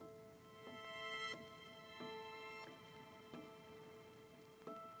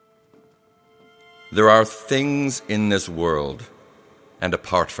There are things in this world, and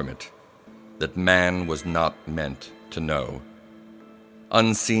apart from it, that man was not meant to know.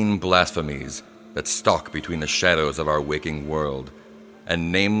 Unseen blasphemies that stalk between the shadows of our waking world,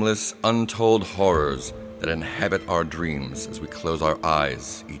 and nameless, untold horrors that inhabit our dreams as we close our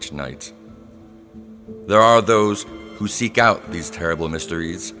eyes each night. There are those who seek out these terrible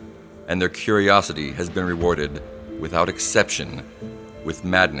mysteries, and their curiosity has been rewarded, without exception, with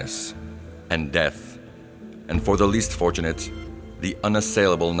madness and death, and for the least fortunate, the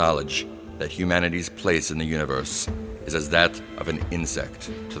unassailable knowledge that humanity's place in the universe is as that of an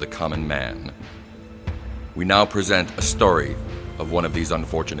insect to the common man. We now present a story of one of these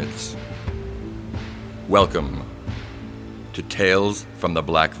unfortunates. Welcome to Tales from the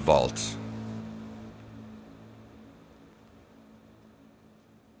Black Vault.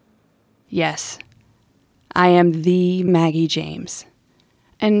 Yes, I am the Maggie James.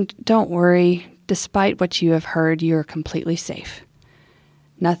 And don't worry, despite what you have heard, you are completely safe.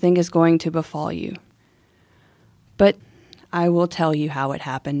 Nothing is going to befall you. But I will tell you how it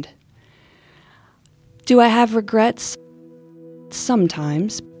happened. Do I have regrets?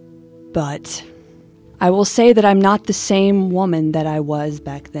 Sometimes. But I will say that I'm not the same woman that I was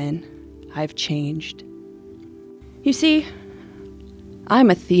back then. I've changed. You see, I'm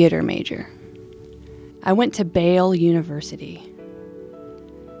a theater major. I went to Baylor University,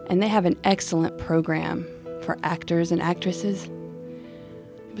 and they have an excellent program for actors and actresses.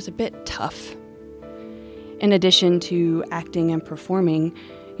 It was a bit tough. In addition to acting and performing,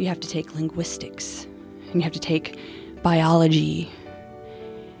 you have to take linguistics, and you have to take biology,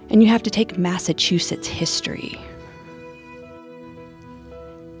 and you have to take Massachusetts history.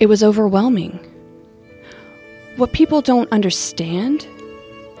 It was overwhelming. What people don't understand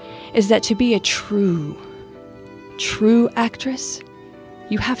is that to be a true actress,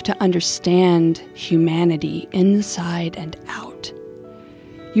 you have to understand humanity inside and out.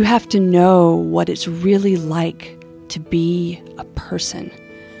 You have to know what it's really like to be a person,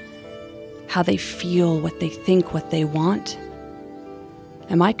 how they feel, what they think, what they want.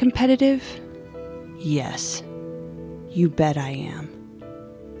 Am I competitive? Yes, you bet I am.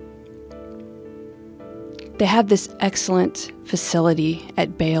 They have this excellent facility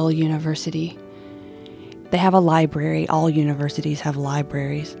at Baylor University. They have a library. All universities have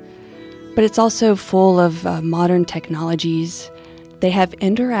libraries. But it's also full of modern technologies. They have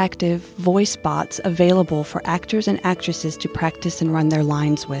interactive voice bots available for actors and actresses to practice and run their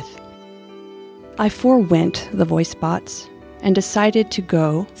lines with. I forewent the voice bots and decided to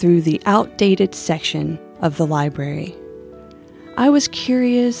go through the outdated section of the library. I was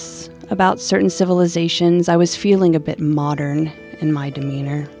curious about certain civilizations. I was feeling a bit modern in my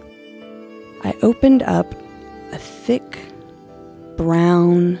demeanor. I opened up a thick,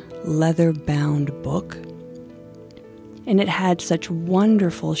 brown, leather-bound book, and it had such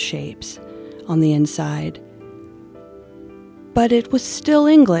wonderful shapes on the inside. But it was still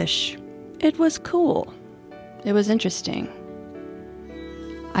English. It was cool. It was interesting.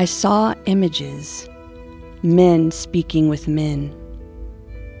 I saw images, men speaking with men,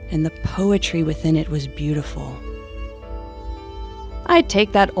 and the poetry within it was beautiful. I'd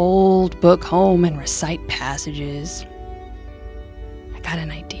take that old book home and recite passages. I got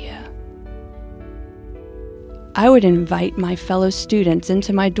an idea. I would invite my fellow students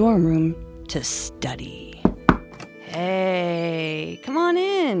into my dorm room to study. Hey, come on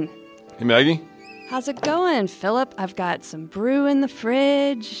in. Hey, Maggie. How's it going, Philip? I've got some brew in the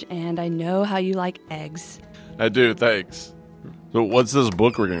fridge, and I know how you like eggs. I do, thanks. So what's this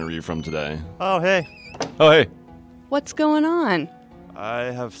book we're going to read from today? Oh, hey. Oh, hey. What's going on? I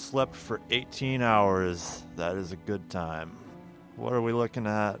have slept for 18 hours. That is a good time. What are we looking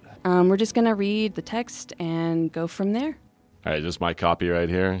at? We're just going to read the text and go from there. All right, just my copy right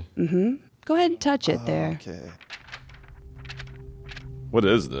here. Mm-hmm. Go ahead and touch it there. Okay. What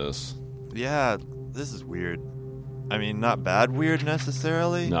is this? Yeah, this is weird. I mean, not bad weird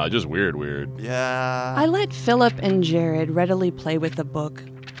necessarily. No, just weird. Yeah. I let Philip and Jared readily play with the book.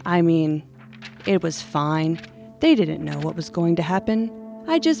 I mean, it was fine. They didn't know what was going to happen.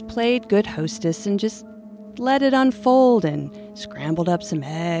 I just played good hostess and just let it unfold and scrambled up some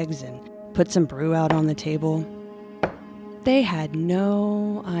eggs and put some brew out on the table. They had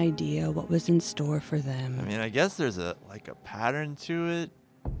no idea what was in store for them. I mean, I guess there's a pattern to it.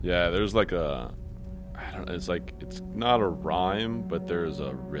 Yeah, there's like a... I don't know, it's not a rhyme, but there's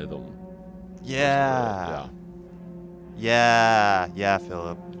a rhythm. Yeah. Yeah,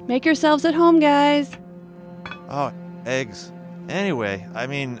 Philip. Make yourselves at home, guys. Oh, eggs. Anyway, I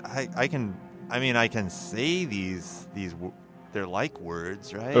mean, I can say these they're like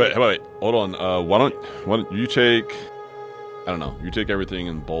words, right? Wait. Hold on. Why don't you take... I don't know. You take everything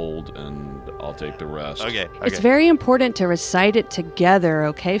in bold, and I'll take the rest. Okay. It's very important to recite it together,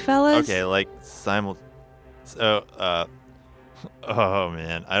 okay, fellas? Okay, like So, oh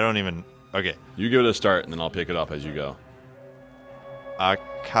man, I don't even. Okay. You give it a start, and then I'll pick it up as you go.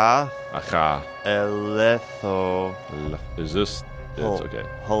 Akath Acha. eletho Is this... It's okay.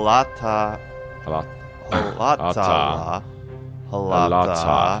 halata Halat. halata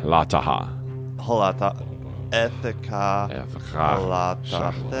Halata. Lataha. halata ethica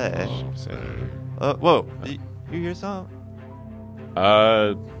halata the. Whoa, you hear something?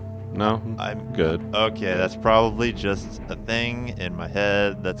 No. I'm good. Okay, that's probably just a thing in my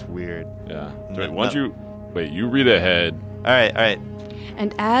head. That's weird. Yeah. Wait, you read ahead. All right.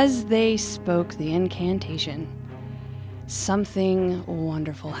 And as they spoke the incantation, something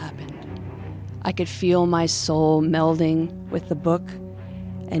wonderful happened. I could feel my soul melding with the book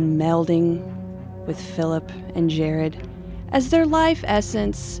and melding with Philip and Jared as their life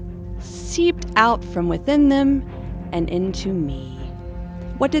essence seeped out from within them and into me.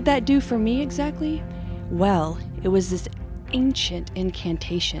 What did that do for me exactly? Well, it was this ancient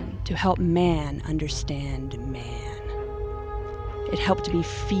incantation to help man understand man. It helped me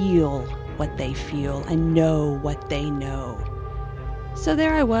feel what they feel and know what they know. So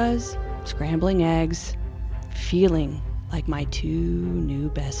there I was, scrambling eggs, feeling like my two new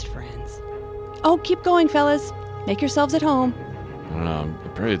best friends. Oh, keep going, fellas. Make yourselves at home. I don't know.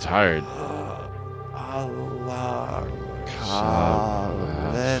 I'm pretty tired. I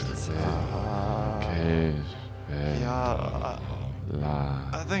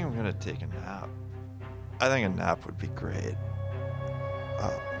think I'm gonna take a nap. I think a nap would be great.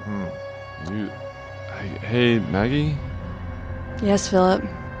 Hey, Maggie? Yes, Philip.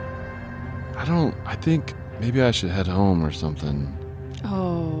 I think maybe I should head home or something.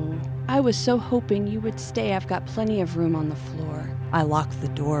 Oh, I was so hoping you would stay. I've got plenty of room on the floor. I locked the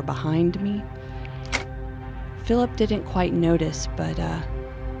door behind me. Philip didn't quite notice, but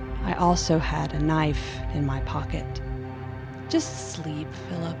I also had a knife in my pocket. Just sleep,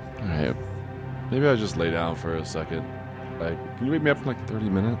 Philip. All right. Maybe I'll just lay down for a second. Can you wake me up in 30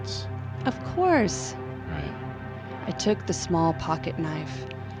 minutes? Of course. Right. I took the small pocket knife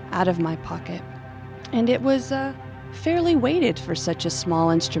out of my pocket, and it was fairly weighted for such a small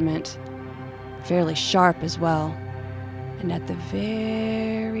instrument, fairly sharp as well. And at the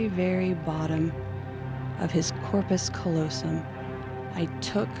very, very bottom of his corpus callosum, I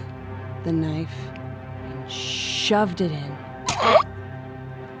took the knife and shoved it in,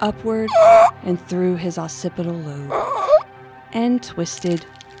 upward and through his occipital lobe, and twisted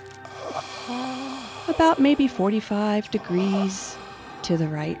about maybe 45 degrees to the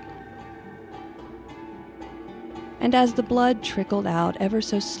right. And as the blood trickled out ever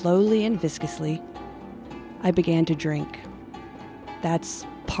so slowly and viscously, I began to drink. That's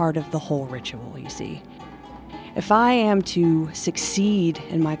part of the whole ritual, you see. If I am to succeed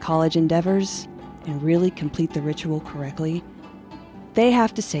in my college endeavors and really complete the ritual correctly, they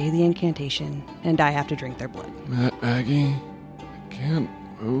have to say the incantation, and I have to drink their blood. Maggie, I can't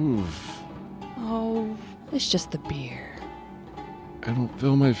move. Oh, it's just the beer. I don't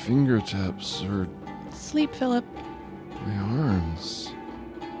feel my fingertips or Sleep, Philip. my arms.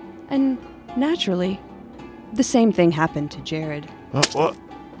 And naturally, the same thing happened to Jared. What?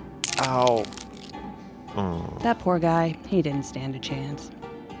 Ow. That poor guy, he didn't stand a chance.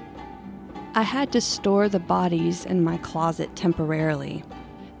 I had to store the bodies in my closet temporarily.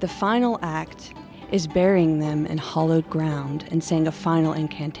 The final act is burying them in hollowed ground and saying a final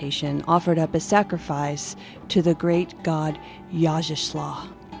incantation offered up as sacrifice to the great god Yajishla.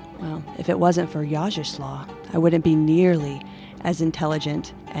 Well, if it wasn't for Yajishla, I wouldn't be nearly as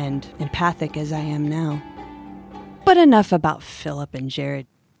intelligent and empathic as I am now. But enough about Philip and Jared.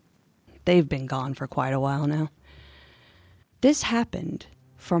 They've been gone for quite a while now. This happened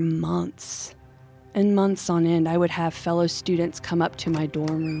for months. And months on end, I would have fellow students come up to my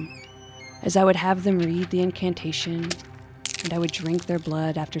dorm room, as I would have them read the incantation, and I would drink their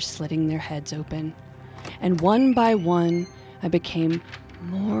blood after slitting their heads open. And one by one, I became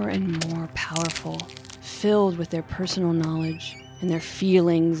more and more powerful, filled with their personal knowledge and their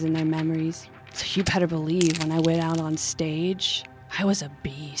feelings and their memories. So you better believe when I went out on stage, I was a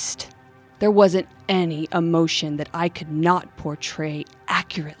beast. There wasn't any emotion that I could not portray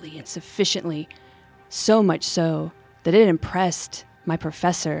accurately and sufficiently, so much so that it impressed my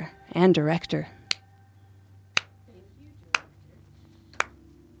professor and director.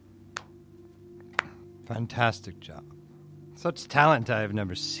 Fantastic job. Such talent I have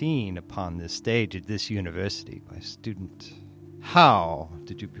never seen upon this stage at this university by a student How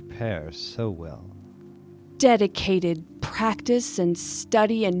did you prepare so well? Dedicated practice and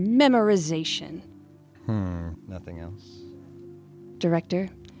study and memorization. Nothing else? Director,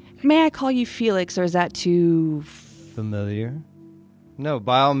 may I call you Felix, or is that too... Familiar? No,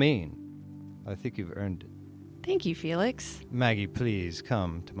 by all means. I think you've earned it. Thank you, Felix. Maggie, please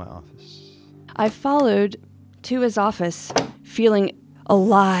come to my office. I followed to his office, feeling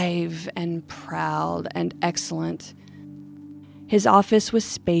alive and proud and excellent. His office was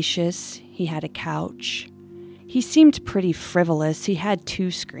spacious. He had a couch. He seemed pretty frivolous. He had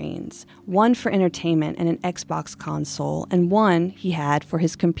 2 screens, one for entertainment and an Xbox console, and one he had for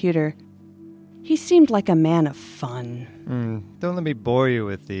his computer. He seemed like a man of fun. Don't let me bore you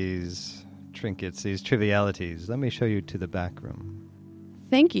with these trinkets, these trivialities. Let me show you to the back room.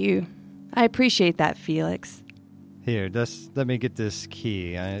 Thank you. I appreciate that, Felix. Here, just let me get this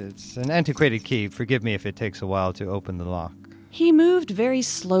key. It's an antiquated key. Forgive me if it takes a while to open the lock. He moved very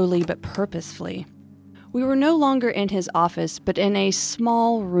slowly but purposefully. We were no longer in his office, but in a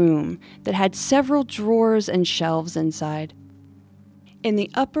small room that had several drawers and shelves inside. In the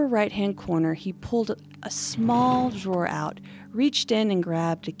upper right-hand corner, he pulled a small drawer out, reached in and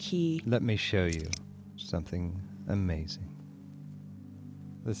grabbed a key. Let me show you something amazing.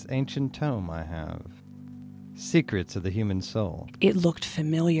 This ancient tome I have. Secrets of the Human Soul. It looked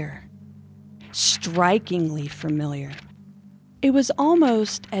familiar. Strikingly familiar. It was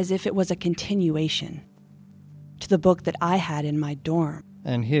almost as if it was a continuation to the book that I had in my dorm.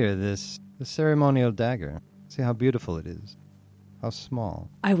 And here, the ceremonial dagger. See how beautiful it is. How small.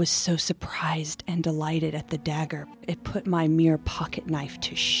 I was so surprised and delighted at the dagger. It put my mere pocket knife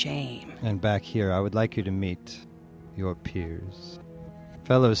to shame. And back here, I would like you to meet your peers.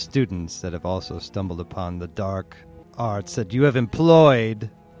 Fellow students that have also stumbled upon the dark arts that you have employed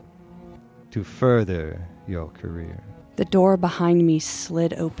to further your career. The door behind me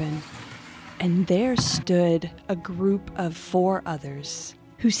slid open, and there stood a group of 4 others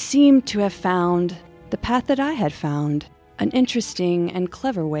who seemed to have found the path that I had found, an interesting and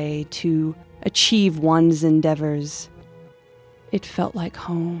clever way to achieve one's endeavors. It felt like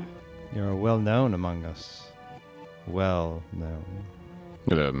home. You're well known among us. Well known.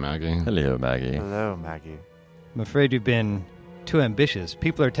 Hello, Maggie. Hello, Maggie. Hello, Maggie. I'm afraid you've been too ambitious.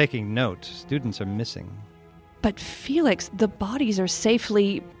 People are taking note. Students are missing. But Felix, the bodies are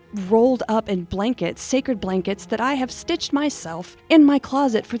safely rolled up in blankets, sacred blankets that I have stitched myself in my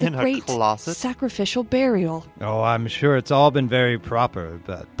closet for the In a great closet? sacrificial burial. Oh, I'm sure it's all been very proper,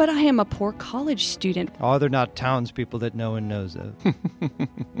 but But I am a poor college student. are there not townspeople that no one knows of?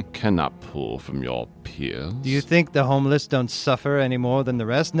 You cannot pull from your peers. Do you think the homeless don't suffer any more than the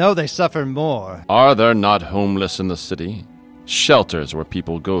rest? No, they suffer more. Are there not homeless in the city? Shelters where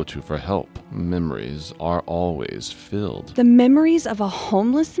people go to for help. Memories are always filled. The memories of a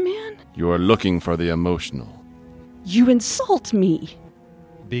homeless man? You are looking for the emotional. You insult me.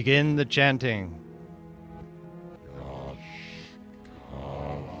 Begin the chanting.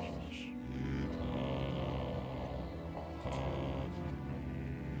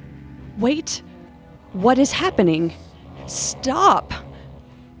 Wait. What is happening? Stop.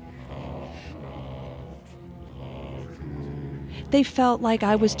 They felt like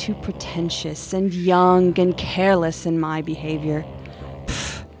I was too pretentious and young and careless in my behavior.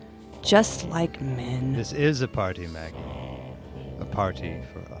 Pfft, just like men. This is a party, Maggie. A party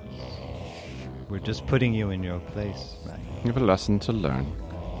for us. We're just putting you in your place, Maggie. You have a lesson to learn.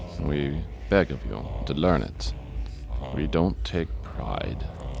 We beg of you to learn it. We don't take pride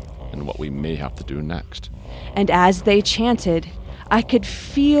in what we may have to do next. And as they chanted, I could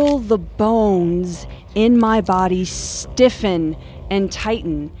feel the bones in my body stiffen and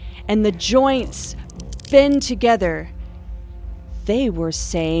tighten, and the joints bend together. They were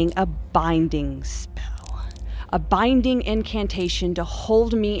saying a binding spell, a binding incantation to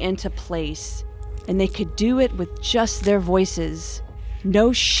hold me into place, and they could do it with just their voices.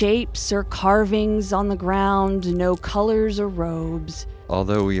 No shapes or carvings on the ground, no colors or robes.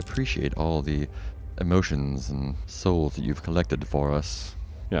 Although we appreciate all the emotions and souls that you've collected for us.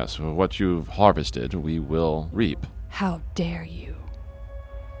 Yes, well, what you've harvested, we will reap. How dare you?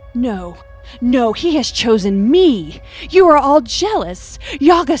 No, he has chosen me. You are all jealous.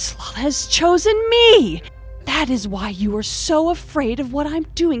 Yagoslav has chosen me. That is why you are so afraid of what I'm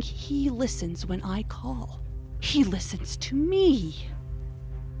doing. He listens when I call. He listens to me.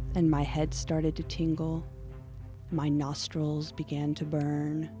 And my head started to tingle. My nostrils began to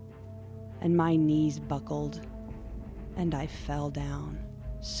burn. And my knees buckled. And I fell down.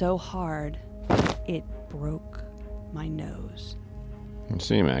 So hard, it broke my nose. You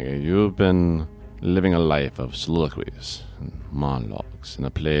see, Maggie, you've been living a life of soliloquies and monologues in a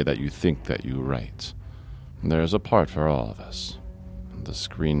play that you think that you write. There is a part for all of us. The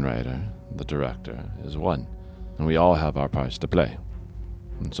screenwriter, the director, is one, and we all have our parts to play.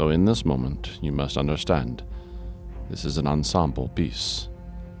 And so in this moment, you must understand, this is an ensemble piece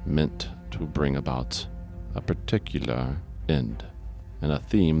meant to bring about a particular end and a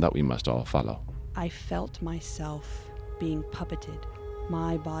theme that we must all follow. I felt myself being puppeted.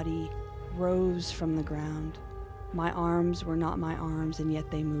 My body rose from the ground. My arms were not my arms, and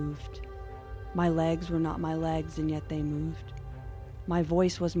yet they moved. My legs were not my legs, and yet they moved. My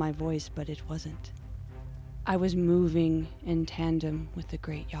voice was my voice, but it wasn't. I was moving in tandem with the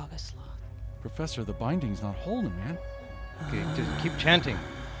great Yagasloth. Professor, the binding's not holding, man. Okay, just keep chanting.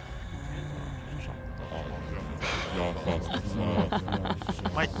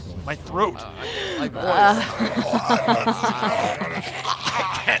 My throat.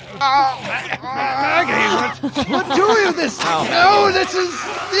 Maggie, what do you this? No, this is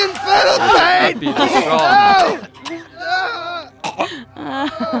the infernal pain!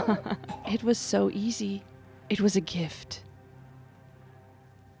 It was so easy. It was a gift.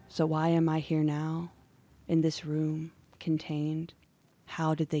 So why am I here now, in this room, contained?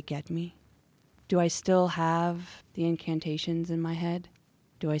 How did they get me? Do I still have the incantations in my head?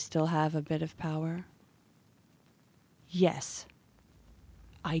 Do I still have a bit of power? Yes,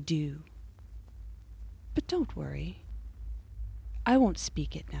 I do. But don't worry. I won't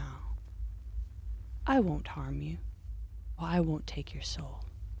speak it now. I won't harm you. I won't take your soul.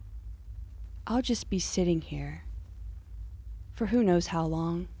 I'll just be sitting here for who knows how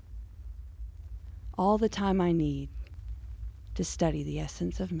long. All the time I need to study the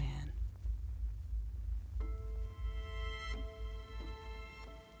essence of man.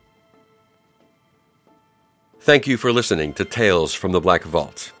 Thank you for listening to Tales from the Black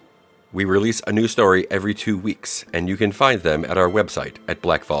Vault. We release a new story every 2 weeks, and you can find them at our website at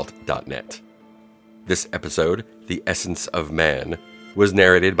blackvault.net. This episode, The Essence of Man, was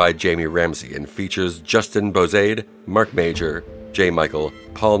narrated by Jamie Ramsey and features Justin Bozade, Mark Major, J. Michael,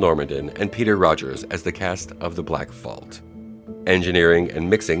 Paul Normandin, and Peter Rogers as the cast of The Black Vault. Engineering and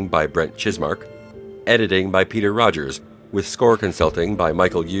mixing by Brent Chismark. Editing by Peter Rogers, with score consulting by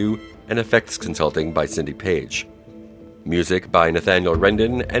Michael Yu and effects consulting by Cindy Page. Music by Nathaniel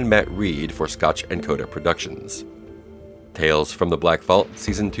Rendon and Matt Reed for Scotch & Coda Productions. Tales from the Black Vault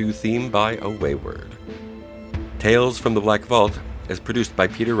Season 2 theme by A Wayward. Tales from the Black Vault is produced by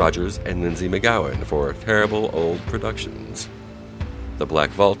Peter Rogers and Lindsay McGowan for Terrible Old Productions. The Black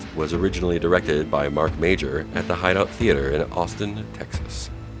Vault was originally directed by Mark Major at the Hideout Theater in Austin, Texas.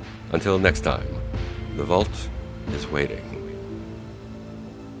 Until next time, the Vault is waiting.